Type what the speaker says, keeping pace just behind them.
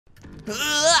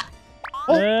Ugh.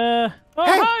 Hey,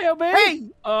 Hi,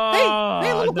 baby.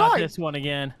 hey, little not guy. this one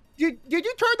again. Did you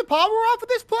turn the power off of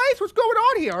this place? What's going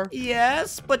on here?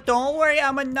 Yes, but don't worry,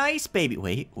 I'm a nice baby.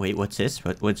 Wait, what's this?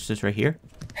 What's this right here?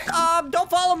 Don't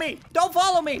follow me! Don't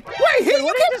follow me! Wait,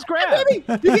 what did he just grab?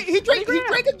 Baby, he drank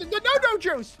the no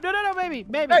juice. No, baby.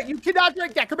 Hey, you cannot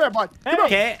drink that. Come here, bud. Come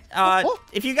here. Okay,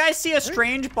 if you guys see a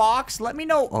strange box, let me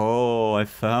know. Oh, I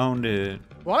found it.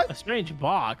 What? A strange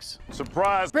box.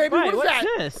 Surprise. Baby, Wait, what is what's that?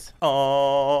 this?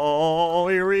 Oh,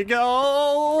 here we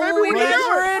go. Baby, what are you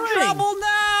We're in doing? trouble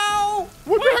now.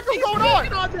 What the heck is going on?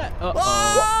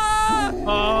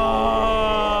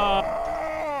 Ah!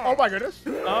 Oh my goodness.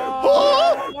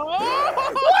 Oh.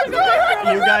 What the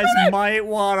heck? You guys might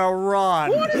want to run.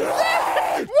 What is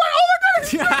that? What? Oh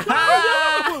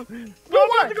my goodness. Go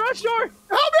way. to the garage door. Help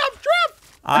me, I'm trapped.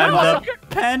 I'm No.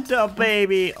 the Penta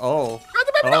baby. Oh.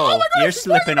 Penta baby, no. Oh my goodness, You're she's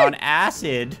slipping biting on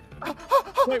acid.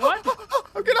 Wait, what?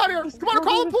 Get out of here. Come on,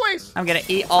 call the police. I'm gonna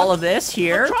eat all of this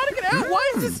here. I'm trying to get out.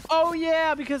 Why is this? Oh,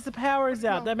 yeah, because the power is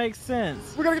out. That makes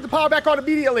sense. We're going to get the power back on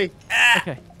immediately.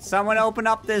 Okay. Someone open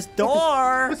up this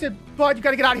door. Listen, bud, you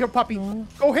got to get out of here, puppy.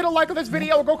 Go hit a like on this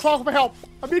video and go call for help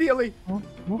immediately.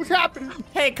 What's happening?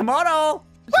 Hey, Komodo.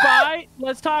 Spy,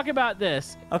 let's talk about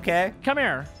this. Okay. Come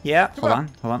here. Yeah. Hold on.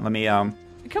 Let me Come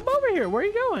over here. Where are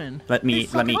you going? let me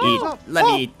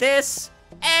Oh. eat this.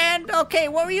 And okay,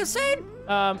 what were you saying?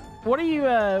 What are you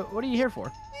here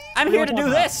for? I'm What are here you to do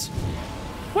talking about? this.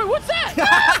 Wait, what's that?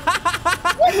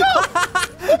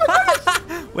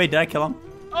 Wait, did I kill him?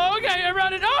 Oh, okay, I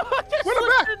ran it. Oh, I just What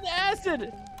slipped about- in the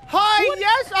acid. Hi,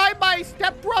 yes, I'm my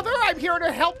stepbrother. I'm here to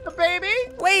help the baby.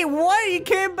 Wait, what? He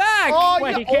came back. Oh,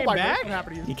 Wait, yeah. he came my back? goodness, what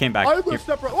happened to you? He came back. I'm Here. the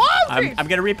stepbrother. Whoa, I'm jeez.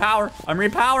 gonna repower. I'm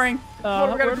repowering. we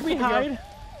gotta Where do do we something hide?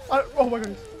 Oh my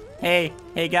goodness. Hey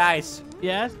guys.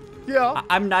 Yes. Yeah.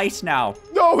 I'm nice now.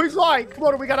 No, he's lying. Come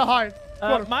on, we gotta hide.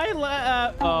 Come on.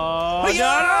 Oh,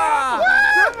 Hiya!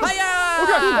 Okay,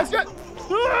 Hiya! let's get.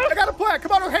 I got a plan.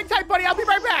 Come on, hang tight, buddy. I'll be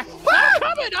right back. I'm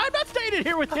coming. I'm not staying in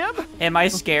here with him. Am I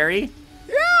scary?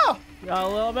 Yeah. A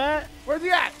little bit. Where's he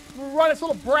at? We'll run this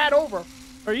little brat over.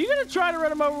 Are you gonna try to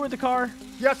run him over with the car?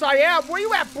 Yes, I am. Where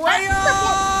you at, brat?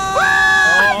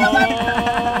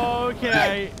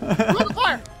 Okay. You're on the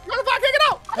fire. You're on the fire. Kick it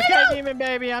out. Kick it Okay, out. Demon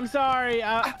Baby. I'm sorry.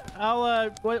 I'll.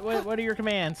 What are your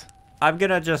commands? I'm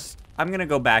gonna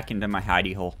go back into my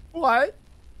hidey hole. What?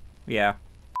 Yeah.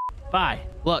 Bye.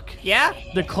 Look. Yeah?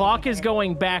 The clock is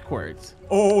going backwards.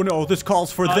 Oh no, this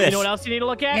calls for this. You know what else you need to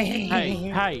look at?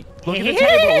 Hey. Look at the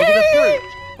table. Look at the fruit.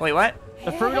 Wait, what?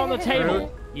 The fruit on the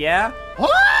table. Yeah?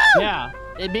 What? Yeah.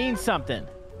 It means something.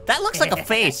 That looks like a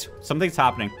face. Something's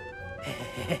happening.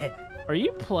 Are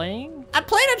you playing? I'm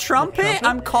playing a trumpet.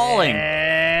 I'm calling.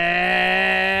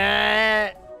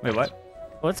 Wait, what?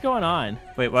 What's going on?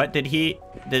 Wait, what? Did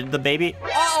the baby?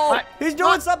 Oh, What? he's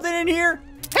doing something in here.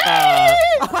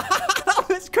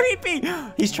 It's creepy.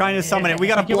 He's trying to summon it. We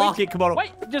gotta block it, Komodo.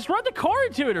 Wait, just run the car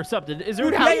into it or something. Is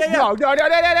there? Yeah. No.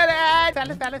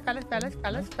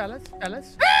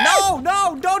 Fellas.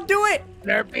 No, don't do it.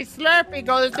 Slurpy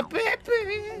goes to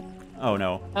Pippi. Oh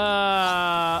no.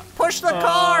 Push Push the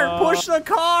car. Push the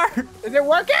car. Is it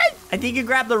working? I think you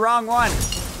grabbed the wrong one.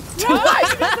 What?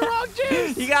 You got the wrong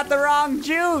juice. You got the wrong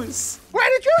juice.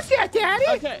 Where the juice at, Daddy?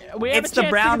 Okay, we have It's a the chance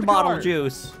to brown get the bottle car.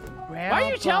 juice. Why are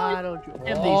you telling him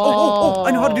these? Oh,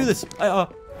 I know how to do this.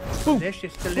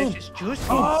 Delicious juice.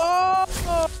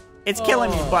 It's killing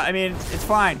me, but I mean, it's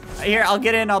fine. Here, I'll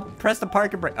get in. I'll press the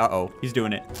parking brake. Uh-oh, he's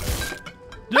doing it.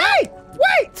 Hey,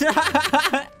 wait!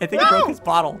 I think he broke his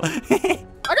bottle. I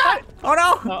got it. Oh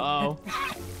no! Uh-oh.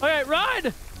 Okay, run!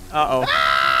 Uh-oh.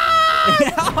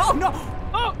 Oh no!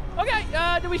 Oh, okay,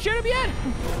 did we shoot him yet?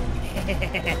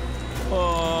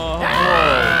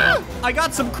 I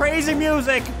got some crazy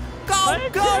music. Go,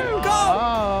 Thank go, you.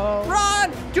 go!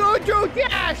 Run! Juju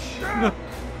dash.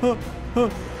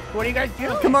 What are you guys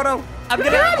doing? Komodo, I'm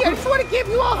Daddy, I gonna. just want to give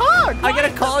you a hug. I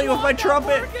gotta call you with my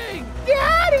trumpet. Working.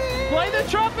 Daddy. Play the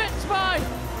trumpet, Spy!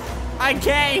 I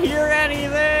can't hear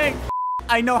anything.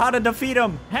 I know how to defeat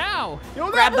him. How?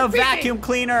 You'll Grab never the beat me. vacuum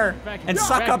cleaner Vacuum- and No,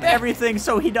 suck up vacuum. everything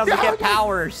so he doesn't No, get no.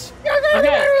 powers.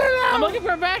 Okay, I'm looking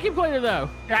for a vacuum cleaner, though.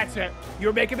 That's it.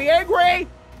 You're making me angry.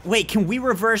 Wait, can we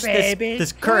reverse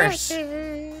this curse?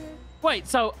 Wait,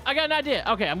 so I got an idea.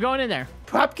 Okay, I'm going in there.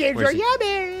 Pumpkins Where's are he?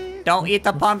 yummy. Don't eat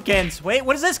the pumpkins. Wait,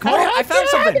 what is this? Komodo, I found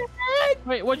something.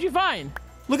 Wait, what'd you find?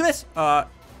 Look at this. Oh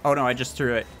no, I just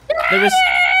threw it. There was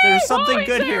something he's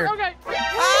good there. here. Okay.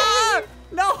 Ah!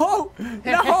 No!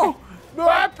 No! More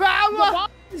The power.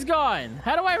 water's gone.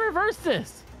 How do I reverse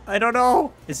this? I don't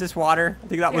know. Is this water? I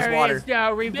think that was There water. is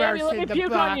no Baby, reversing let me the puke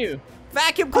box. on you.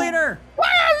 Vacuum cleaner! Wow,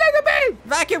 look at me!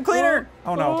 Vacuum cleaner.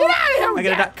 Oh no. Get out of here I'm with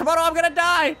gonna die. that! Come on, I'm gonna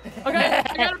die. Okay,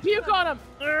 I got to puke on him.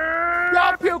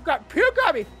 Don't puke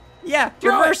on me! Yeah, Do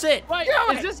reverse it. Wait,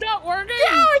 Do is it. this not working?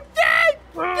 Do it,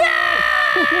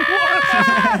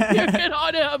 Puking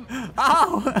on him.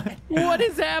 Oh. What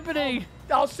is happening?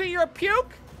 I'll see your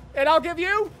puke, and I'll give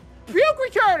you puke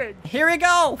returning. Here we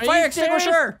go. Are Fire you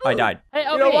extinguisher. serious? I died. Hey,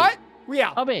 You know what?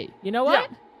 Yeah. Obi, you know what?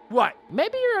 Yeah. What?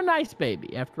 Maybe you're a nice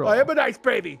baby after all. I am a nice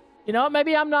baby. You know what?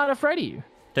 Maybe I'm not afraid of you.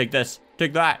 Take this.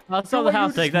 Take that. I'll sell Do the what you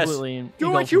house take this. completely. Do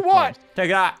what you want.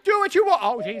 Take that. Do what you want.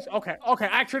 Oh, jeez. Okay. Okay.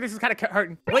 Actually, this is kind of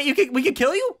hurting. Wait, we can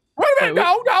kill you? Wait a minute. Wait,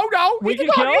 No. we He's can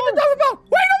gone. kill He's him? gone.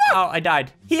 Wait a minute. Oh, I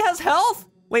died. He has health.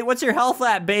 Wait, what's your health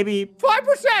at, baby?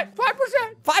 5%.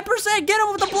 5%. 5%. Get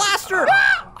him with the blaster.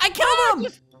 I killed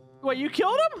him. Wait, you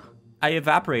killed him? I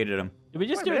evaporated him. Did we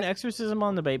just Wait a do an minute. exorcism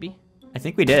on the baby? I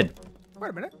think we did. Wait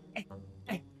a minute.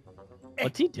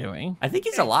 What's he doing? I think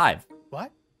he's alive.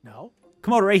 What? No.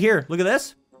 Come on, right here. Look at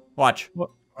this. Watch. Where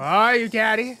are you,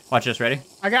 Daddy? Watch this. Ready?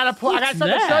 I got What's something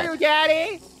to show that? you,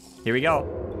 Daddy. Here we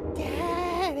go.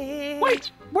 Daddy.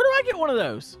 Wait, where do I get one of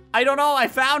those? I don't know. I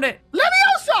found it.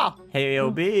 Leviosa. Hey,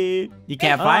 OB. You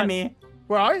can't find me.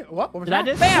 Where are you? What? What was Did I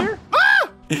that? disappear? Ah!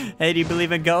 Hey, do you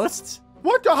believe in ghosts?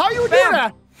 What the? How you doing Bam.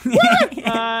 that?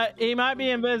 He might be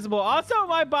invisible. Also,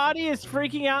 my body is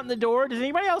freaking out in the door. Does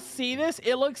anybody else see this?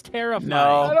 It looks terrifying.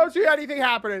 No. I don't see anything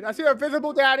happening. I see a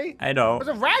visible Daddy. I know.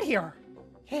 There's a rat here.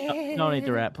 Don't eat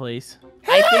the rat, please.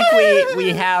 I think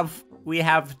we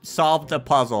have solved the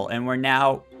puzzle, and we're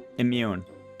now immune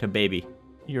to baby.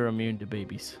 You're immune to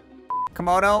babies.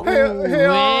 Komodo.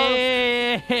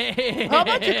 Hey, how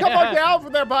about you come on down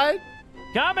from there, bud?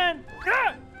 Coming.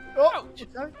 Ah! Oh,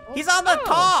 He's on the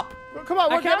top. come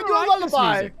on, I we're gonna kinda do a like this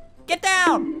lullaby. music. Get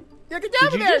down. Yeah, get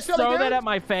down Did you there, just silly throw dude. that at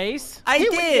my face? I He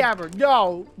would did. never.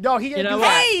 No, he didn't You know do what?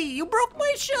 that. Hey, you broke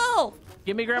my shelf.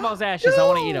 Give me Grandma's ashes. I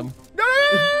want to eat them.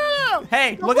 No.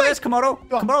 Hey, No, look wait. at this, Komodo.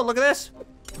 Komodo, look at this.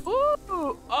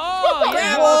 Ooh. Oh,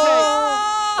 yeah.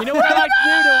 Whoa. Okay. You know what I like to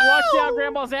do to wash down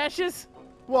Grandma's ashes?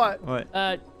 What? What?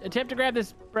 Attempt to grab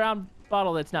this brown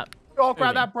bottle that's not. Oh,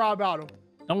 grab Okay. that brown bottle.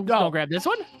 Don't No. grab this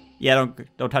one. Yeah,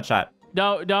 don't touch that.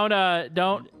 Don't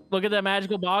look at the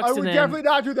magical box I and would then definitely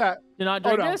not do that. do not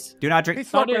drink no. this. Do not drink.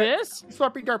 He's Don't do slurping. this.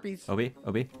 Slurpy derpies. Obi.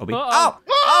 Uh-oh. Oh,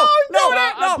 Oh, no, no,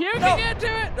 no, I'm puking no. into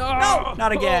it. No,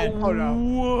 not again. Oh, no.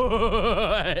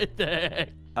 What the heck?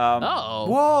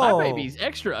 Whoa. My baby's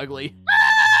extra ugly.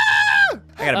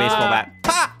 I got a baseball bat.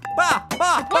 Pa, pa,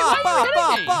 pa, why pa, are you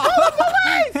pa,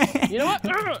 hitting pa. You know what?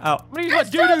 Oh. I'm gonna use my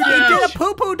doo-doo He did dash. a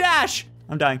poo-poo dash.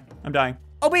 I'm dying.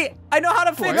 Obi, I know how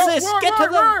to fix Where? this. Where, Get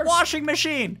to where? the washing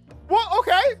machine. What?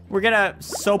 Okay. We're gonna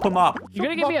soap him up. You're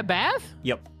gonna give me a bath?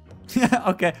 Yep.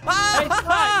 Okay.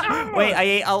 Spike. Wait, I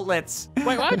ate outlets.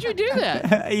 Wait, why would you do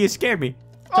that? You scared me.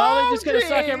 Totally Oh, just gonna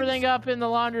suck jeez. everything up in the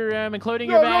laundry room, including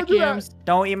No, your don't do that. vacuums.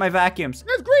 Don't eat my vacuums.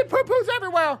 There's green poo-poos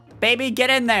everywhere. Baby, get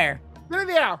in there. Get in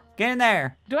there. Get in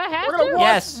there. Do I have We're gonna to?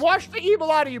 Yes. wash the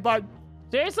evil out of you, bud.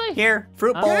 Seriously? Here,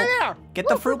 fruit Huh? bowl. Get in there. Get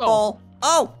the fruit bowl.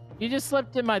 Oh, You just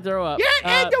slipped in my throw up.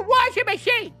 Get in the washing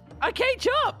machine. I can't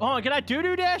jump. Hold on, can I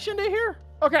doo-doo dash into here?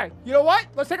 Okay, you know what?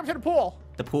 Let's take him to the pool.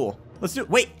 the pool. Let's do it.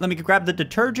 Wait, let me grab the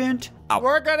detergent. Ow.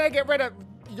 We're gonna get rid of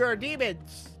your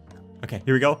demons. Okay,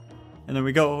 here we go. And then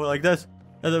we go like this.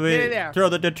 And then Get in we there. throw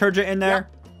the detergent in there.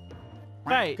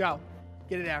 Wait, Go.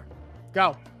 Get in there.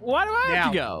 Go. why do I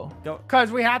have to Now. go?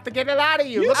 Because we have to get it out of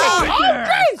you. Look Oh, at you.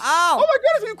 Oh, jeez. Ow. Oh, my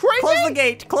goodness, are you crazy? Close the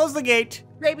gate. Close the gate.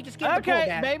 Baby, just get in the pool, Okay,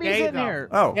 Dad. baby's There you in go. here.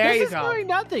 Oh. There this you is go. doing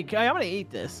nothing. Okay, I'm gonna eat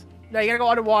this. No, you gotta go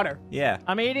underwater. Yeah.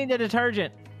 I'm eating the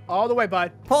detergent. All the way,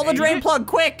 bud. Pull the There you drain go. plug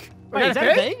quick. Wait, is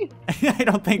that a thing? I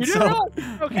don't think You so. do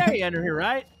know? Okay, under here,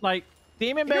 right? Like,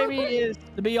 Demon You know Baby what? is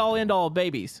the be-all, end-all of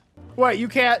babies. What, you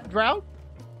can't drown?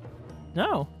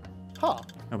 No. Huh.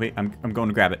 Oh, wait, I'm going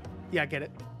to grab it. Yeah, get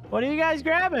it. What are you guys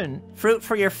grabbing? Fruit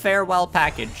for your farewell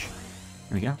package.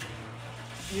 Here we go.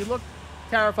 You look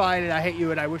terrified, and I hate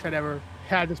you, and I wish I never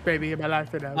had this baby in my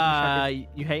life. And I wish I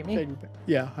You hate could me? say anything.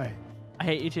 Yeah, hi. I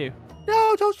hate you too.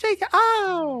 No, don't say that.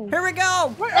 Oh. Here we go.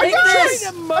 Are Take you this.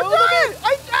 trying to mow them?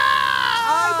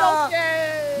 I don't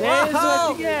care. This is what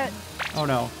Whoa. you get. Oh,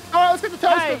 no. All right, let's get the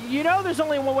toaster. Hey, you know there's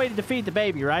only one way to defeat the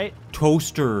baby, right?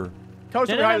 Toaster.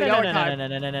 Toaster No, no, behind no, the no, yellow no, time. no,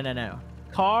 no, no, no, no, no.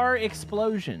 Car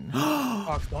explosion.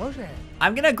 Oh, explosion.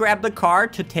 I'm going to grab the car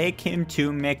to take him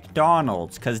to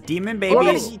McDonald's because demon We're gonna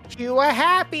babies, get you a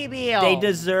Happy Meal. they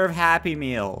deserve Happy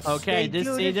Meals. Okay, They do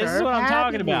this is deserve what I'm Happy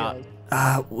talking about.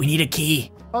 Meals. We need a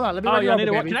key. Hold on, let me Oh, run you y'all over, need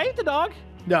to what? baby. Can I eat the dog?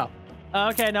 No.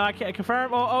 Okay, no, I can't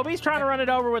confirm. Well, Obi's trying to run it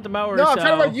over with the mower. No, I'm so...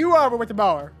 trying to run you over with the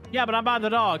mower. Yeah, but I'm by the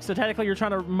dog, so technically you're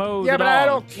trying to mow Yeah, the but dog. I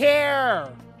don't care.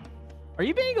 Are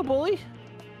you being a bully?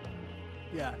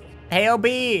 Yeah. Hey, OB.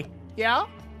 Yeah?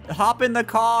 Hop in the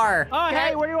car. Oh, Okay.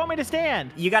 hey, where do you want me to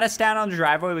stand? You gotta stand on the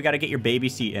driveway. We gotta get your baby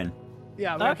seat in.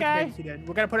 Yeah, we're gonna put the Okay. baby seat in.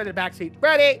 We're gonna put it in the back seat.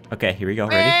 Ready? Okay, here we go.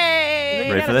 Ready? Hey!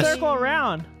 You Ready gotta for this? circle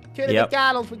around. To the Yep.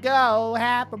 McDonald's we go.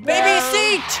 Happy Baby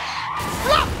birthday. seat!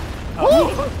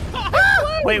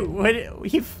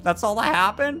 Wait, that's all that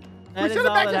happened? That We is should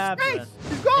have all back that to happened. space.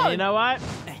 He's gone. And you know what?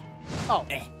 Oh,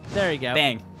 There you go.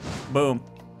 Bang. Boom.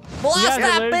 You Blast guys are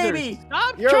that losers. baby!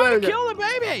 Stop You're a trying to loser. kill the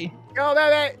baby. go,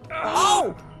 baby.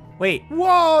 Oh! Wait,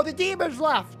 Whoa, the demons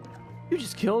left. You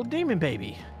just killed Demon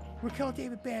Baby. We killed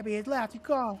David Baby. He's left. He's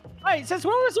gone. Wait, since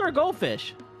when was there a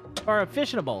goldfish? Or a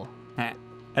fish in a bowl?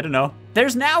 I don't know.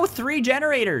 There's now 3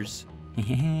 generators.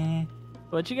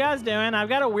 What you guys doing? I've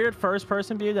got a weird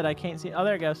first-person view that I can't see. Oh,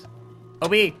 there it goes.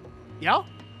 OB, Yeah?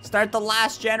 start the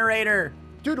last generator.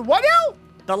 Dude, what now?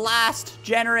 The last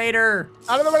generator.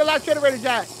 I don't know where the last generator's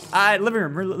at. Living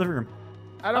room.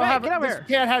 I don't Okay, have get over this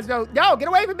here. cat has no. No, get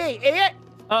away from me, idiot.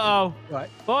 Uh-oh. What?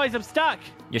 Boys, I'm stuck.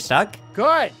 You're stuck?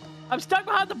 Good. I'm stuck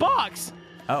behind the box.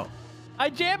 Oh. I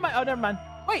jammed my... Oh, never mind.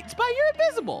 Wait, Spy, you're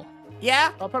invisible.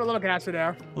 Yeah? I'll put a little gas in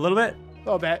there. A little bit? A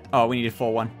little bit. Oh, we need a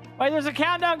full one. Wait, there's a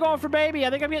countdown going for baby. I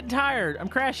think I'm getting tired. I'm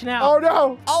crashing out. Oh,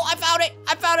 no. Oh, I found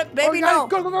it. Baby, oh, no.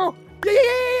 Go, go, go. Yeah.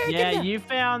 Yeah, get you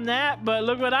found that, but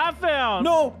look what I found.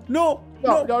 No. No,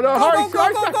 Go, hurry, go. hurry. Hurry, I'm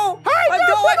go, going.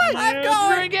 quickly. I'm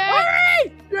going. Drink it.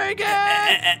 Hurry. Drink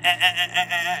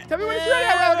it. Tell me when it's ready.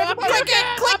 I'll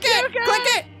Click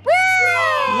it. Woo!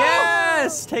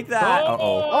 Yes. Take that. Uh-oh.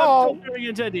 Oh. I'm turning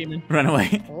into a demon. Run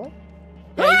away. Oh.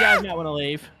 Yeah, you guys might want to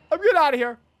leave. I'm getting out of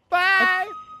here. Bye.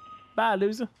 Bye,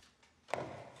 loser.